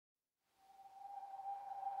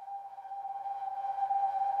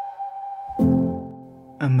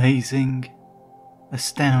Amazing,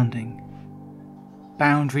 astounding,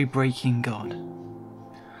 boundary-breaking God,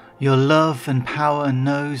 your love and power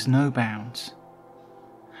knows no bounds,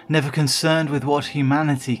 never concerned with what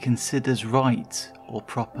humanity considers right or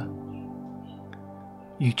proper.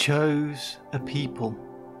 You chose a people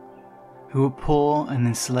who were poor and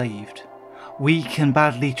enslaved, weak and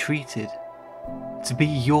badly treated, to be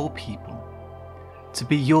your people, to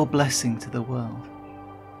be your blessing to the world.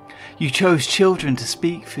 You chose children to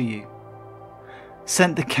speak for you,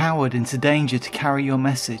 sent the coward into danger to carry your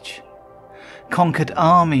message, conquered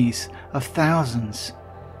armies of thousands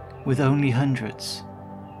with only hundreds.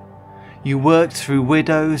 You worked through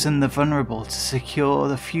widows and the vulnerable to secure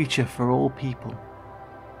the future for all people.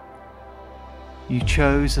 You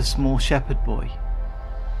chose a small shepherd boy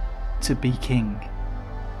to be king.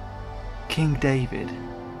 King David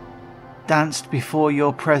danced before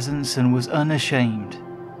your presence and was unashamed.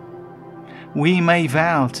 We may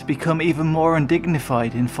vow to become even more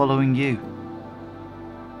undignified in following you,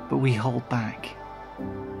 but we hold back.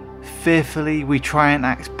 Fearfully, we try and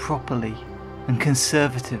act properly and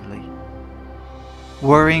conservatively,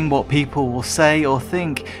 worrying what people will say or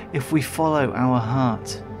think if we follow our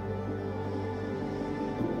heart.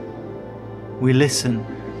 We listen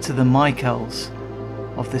to the Michaels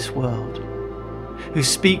of this world, who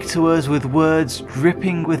speak to us with words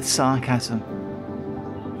dripping with sarcasm.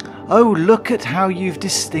 Oh, look at how you've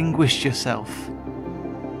distinguished yourself.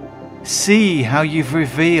 See how you've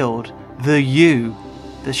revealed the you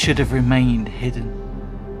that should have remained hidden.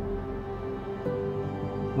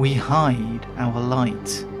 We hide our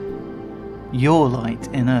light, your light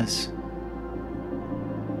in us.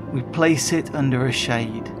 We place it under a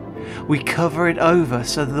shade. We cover it over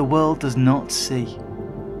so that the world does not see.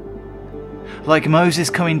 Like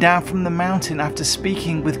Moses coming down from the mountain after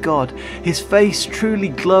speaking with God, his face truly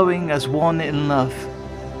glowing as one in love,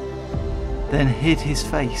 then hid his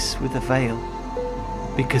face with a veil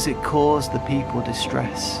because it caused the people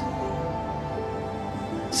distress.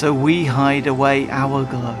 So we hide away our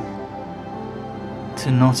glow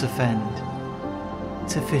to not offend,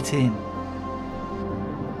 to fit in.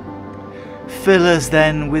 Fill us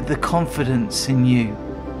then with the confidence in you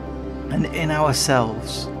and in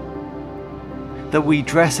ourselves, that we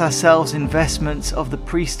dress ourselves in vestments of the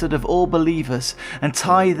priesthood of all believers and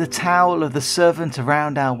tie the towel of the servant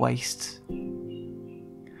around our waists.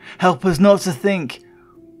 Help us not to think,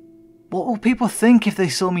 what will people think if they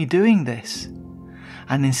saw me doing this?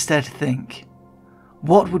 And instead think,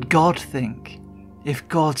 what would God think if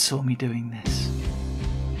God saw me doing this?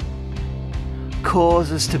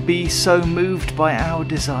 Cause us to be so moved by our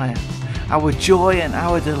desire, our joy and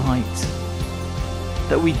our delight,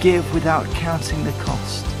 that we give without counting the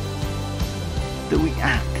cost, that we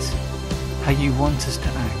act how you want us to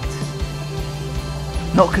act,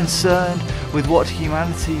 not concerned with what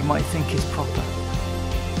humanity might think is proper.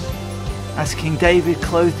 As King David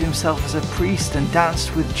clothed himself as a priest and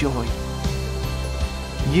danced with joy,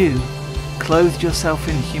 you clothed yourself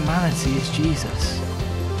in humanity as Jesus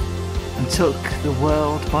and took the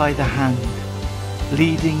world by the hand,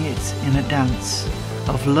 leading it in a dance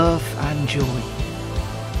of love and joy.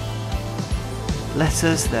 Let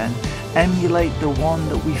us then emulate the one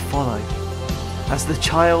that we follow, as the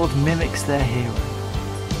child mimics their hero.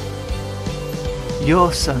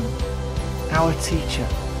 Your Son, our teacher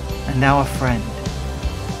and our friend,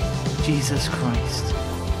 Jesus Christ,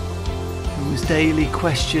 who was daily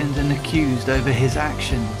questioned and accused over his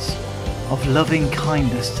actions of loving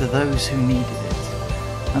kindness to those who needed it,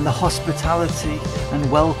 and the hospitality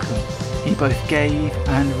and welcome he both gave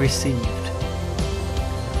and received.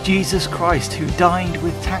 Jesus Christ, who dined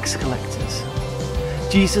with tax collectors.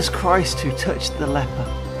 Jesus Christ, who touched the leper.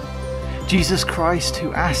 Jesus Christ,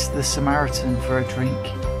 who asked the Samaritan for a drink.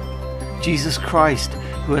 Jesus Christ,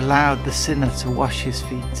 who allowed the sinner to wash his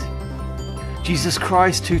feet. Jesus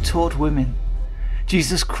Christ, who taught women.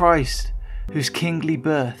 Jesus Christ, whose kingly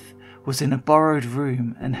birth was in a borrowed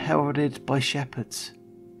room and heralded by shepherds.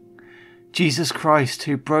 Jesus Christ,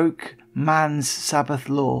 who broke man's Sabbath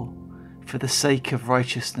law for the sake of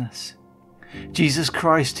righteousness. Jesus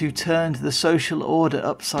Christ, who turned the social order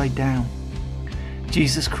upside down.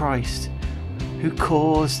 Jesus Christ, who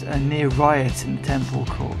caused a near riot in the temple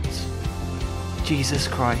courts. Jesus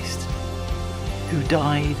Christ, who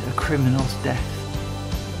died a criminal's death.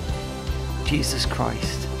 Jesus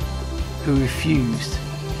Christ, who refused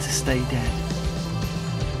to stay dead.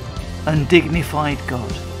 Undignified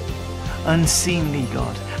God, unseemly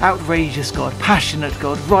God, outrageous God, passionate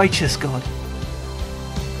God, righteous God.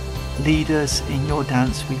 Lead us in your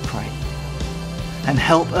dance, we pray, and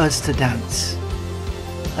help us to dance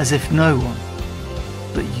as if no one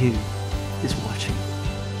but you is watching.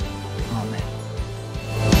 Amen.